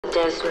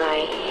Does my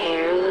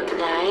hair look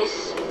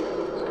nice?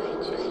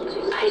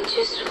 I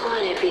just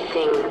want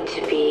everything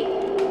to be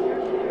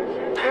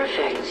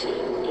perfect,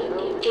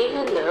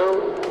 even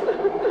though...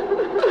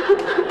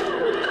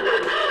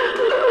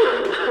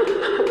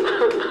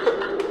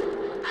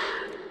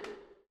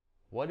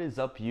 What is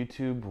up,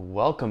 YouTube?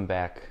 Welcome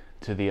back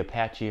to the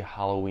Apache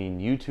Halloween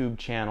YouTube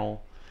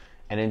channel.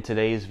 And in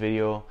today's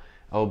video,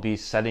 I'll be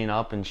setting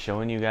up and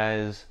showing you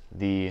guys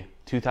the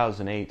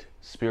 2008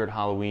 Spirit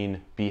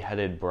Halloween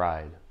Beheaded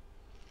Bride.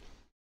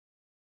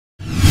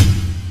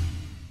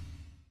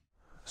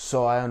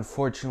 So I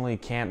unfortunately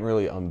can't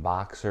really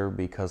unbox her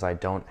because I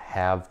don't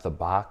have the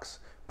box,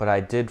 but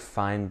I did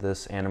find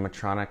this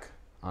animatronic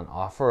on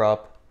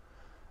OfferUp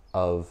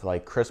of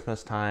like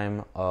Christmas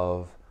time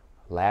of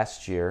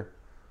last year,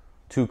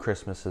 2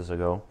 Christmases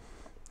ago.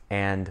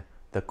 And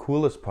the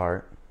coolest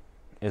part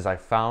is I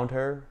found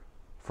her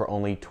for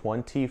only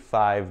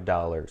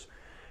 $25,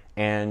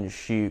 and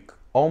she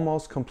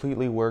almost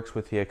completely works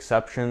with the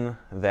exception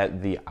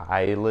that the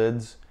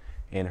eyelids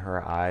in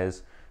her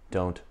eyes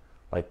don't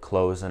like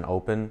close and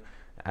open.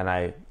 And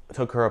I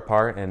took her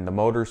apart and the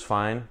motor's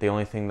fine. The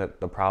only thing that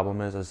the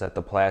problem is that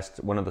the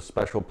one of the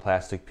special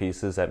plastic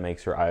pieces that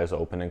makes your eyes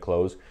open and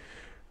close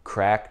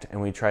cracked, and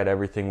we tried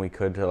everything we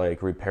could to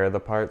like repair the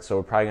part, so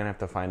we're probably gonna have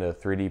to find a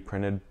 3D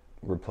printed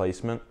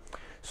replacement.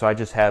 So I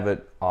just have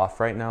it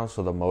off right now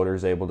so the motor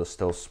is able to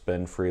still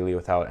spin freely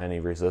without any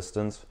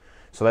resistance.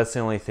 So that's the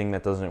only thing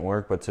that doesn't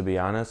work, but to be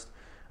honest,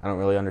 I don't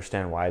really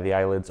understand why the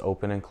eyelids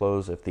open and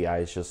close if the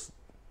eyes just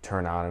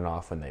turn on and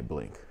off when they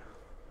blink.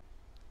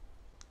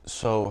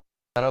 So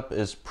setup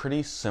is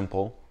pretty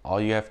simple.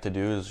 All you have to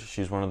do is,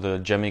 she's one of the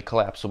Gemmy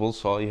collapsibles,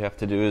 so all you have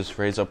to do is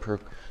raise up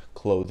her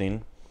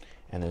clothing,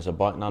 and there's a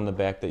button on the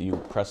back that you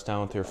press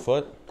down with your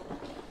foot,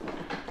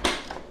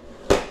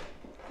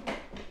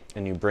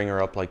 and you bring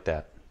her up like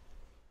that.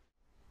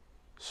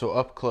 So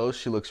up close,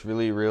 she looks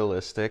really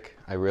realistic.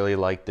 I really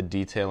like the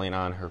detailing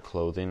on her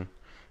clothing,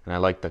 and I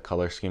like the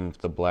color scheme of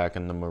the black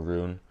and the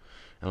maroon,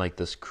 and like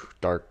this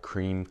dark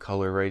cream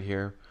color right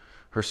here.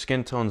 Her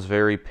skin tone's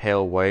very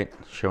pale white,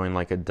 showing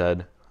like a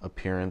dead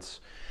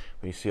appearance.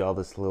 But you see all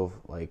this little,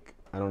 like,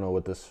 I don't know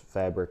what this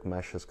fabric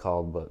mesh is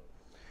called, but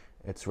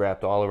it's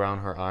wrapped all around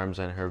her arms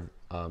and her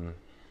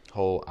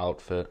whole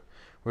outfit.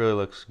 Really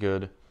looks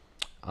good.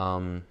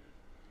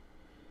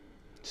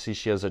 See,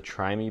 she has a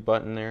try me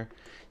button there.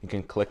 You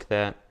can click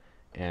that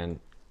and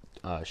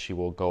she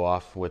will go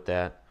off with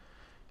that.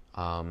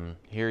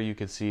 Here you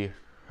can see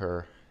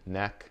her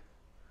neck.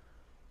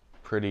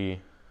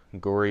 Pretty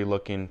gory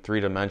looking,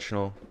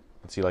 3-dimensional. You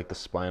can see like the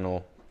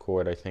spinal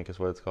cord, I think is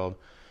what it's called.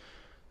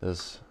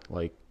 This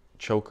like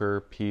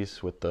choker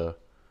piece with the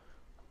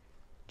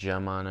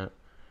gem on it.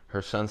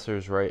 Her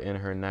sensor's right in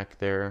her neck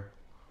there.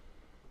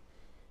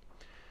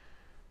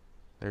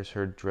 There's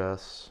her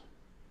dress.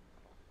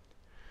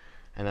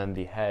 And then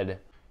the head.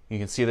 You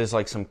can see there's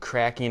like some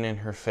cracking in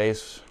her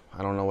face.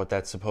 I don't know what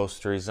that's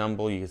supposed to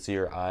resemble. You can see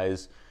her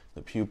eyes.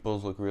 The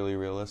pupils look really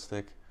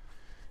realistic.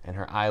 And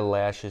her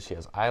eyelashes, she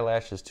has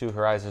eyelashes too.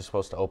 Her eyes are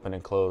supposed to open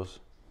and close.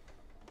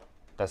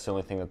 That's the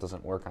only thing that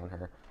doesn't work on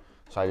her.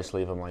 So I just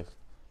leave them like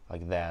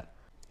that.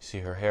 You see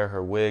her hair,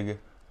 her wig,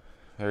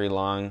 very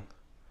long.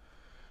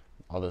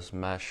 All this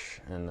mesh,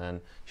 and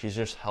then she's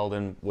just held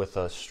in with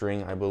a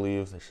string, I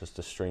believe. It's just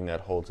a string that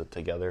holds it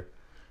together.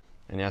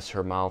 And yes,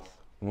 her mouth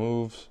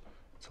moves.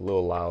 It's a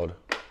little loud.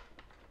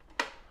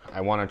 I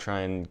want to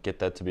try and get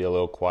that to be a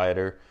little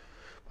quieter,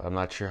 but I'm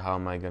not sure how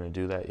am I going to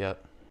do that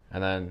yet.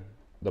 And then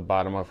the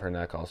bottom of her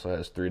neck also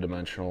has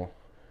 3-dimensional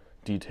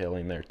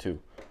detailing there too.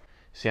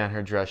 See, on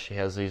her dress she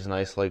has these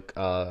nice, like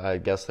I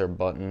guess they're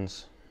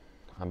buttons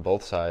on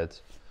both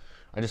sides.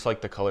 I just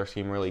like the color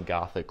scheme, really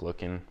gothic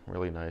looking,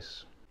 really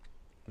nice.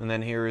 And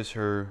then here is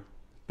her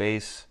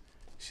base.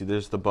 See,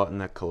 there's the button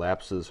that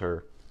collapses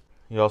her.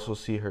 You also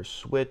see her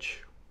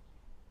switch,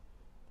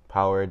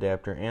 power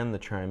adapter, and the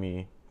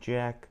try-me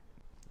jack.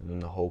 And then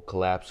the whole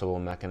collapsible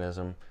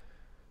mechanism.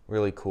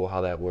 Really cool how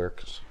that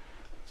works.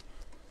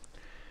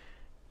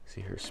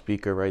 See her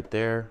speaker right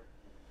there.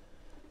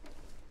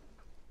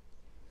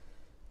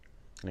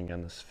 And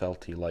again, this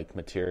felty-like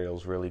material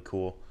is really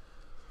cool.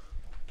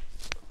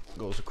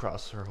 Goes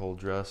across her whole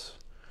dress.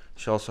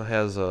 She also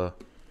has a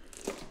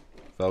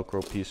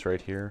Velcro piece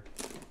right here.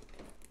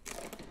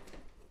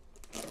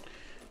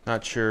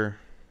 Not sure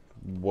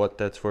what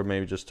that's for,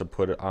 maybe just to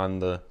put it on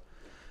the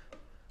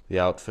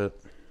outfit.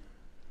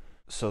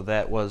 So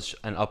that was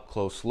an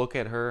up-close look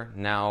at her.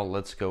 Now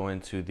let's go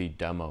into the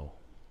demo.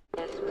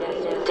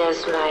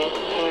 Does my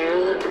hair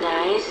look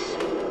nice?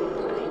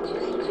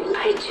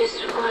 I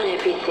just want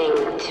everything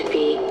to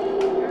be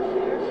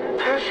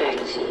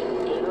perfect,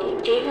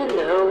 even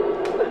though...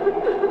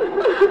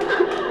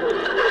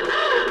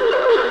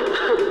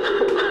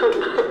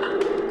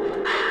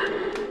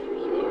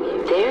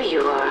 There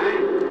you are.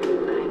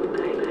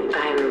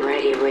 I'm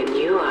ready when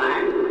you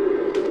are.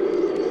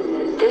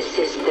 This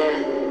is the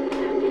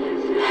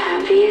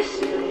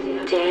happiest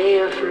day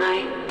of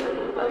my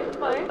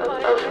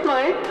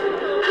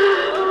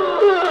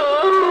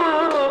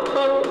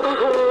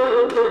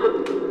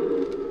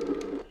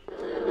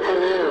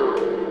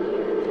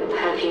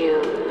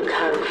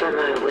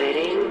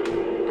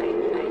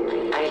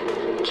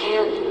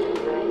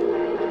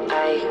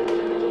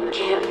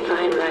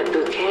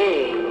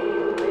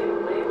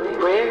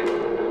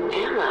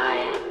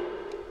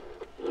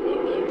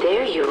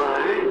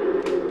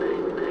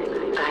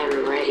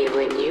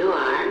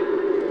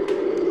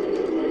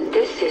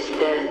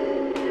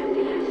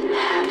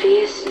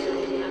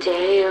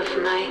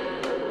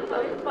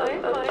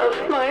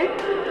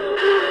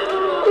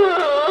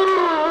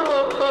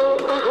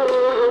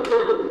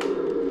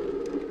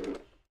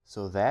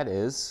So that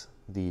is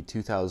the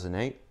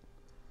 2008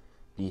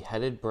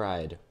 Beheaded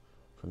Bride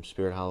from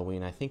Spirit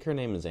Halloween. I think her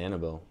name is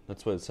Annabelle.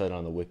 That's what it said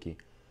on the wiki.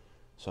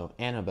 So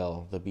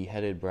Annabelle, the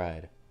Beheaded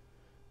Bride.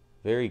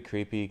 Very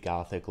creepy,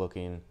 gothic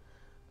looking.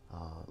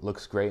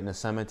 Looks great in a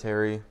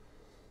cemetery.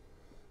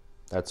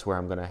 That's where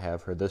I'm going to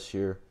have her this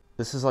year.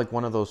 This is like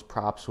one of those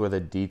props where the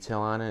detail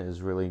on it is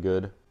really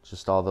good.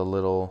 Just all the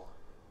little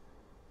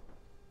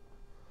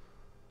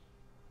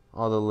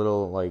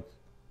like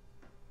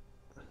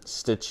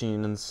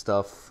stitching and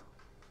stuff.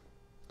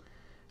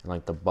 And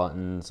like the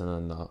buttons and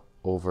then the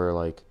over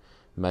like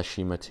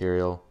meshy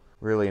material.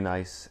 Really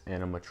nice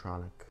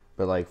animatronic.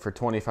 But like for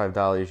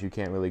 $25 you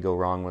can't really go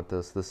wrong with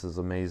this. This is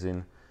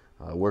amazing.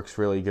 Works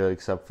really good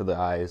except for the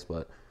eyes,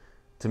 but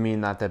to me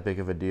not that big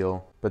of a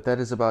deal. But that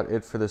is about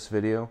it for this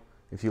video.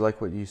 If you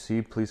like what you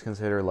see, please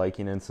consider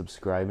liking and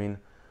subscribing.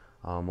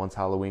 Once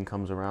Halloween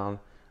comes around,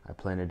 I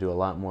plan to do a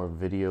lot more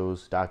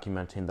videos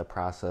documenting the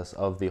process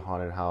of the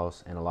haunted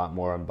house and a lot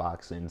more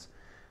unboxings.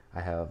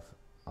 I have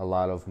a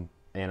lot of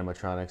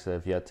animatronics that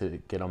I've yet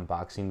to get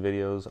unboxing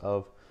videos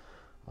of.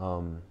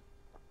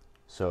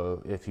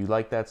 So if you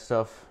like that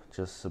stuff,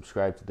 just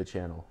subscribe to the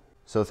channel.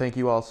 So thank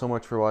you all so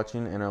much for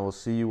watching, and I will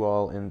see you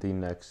all in the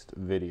next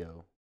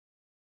video.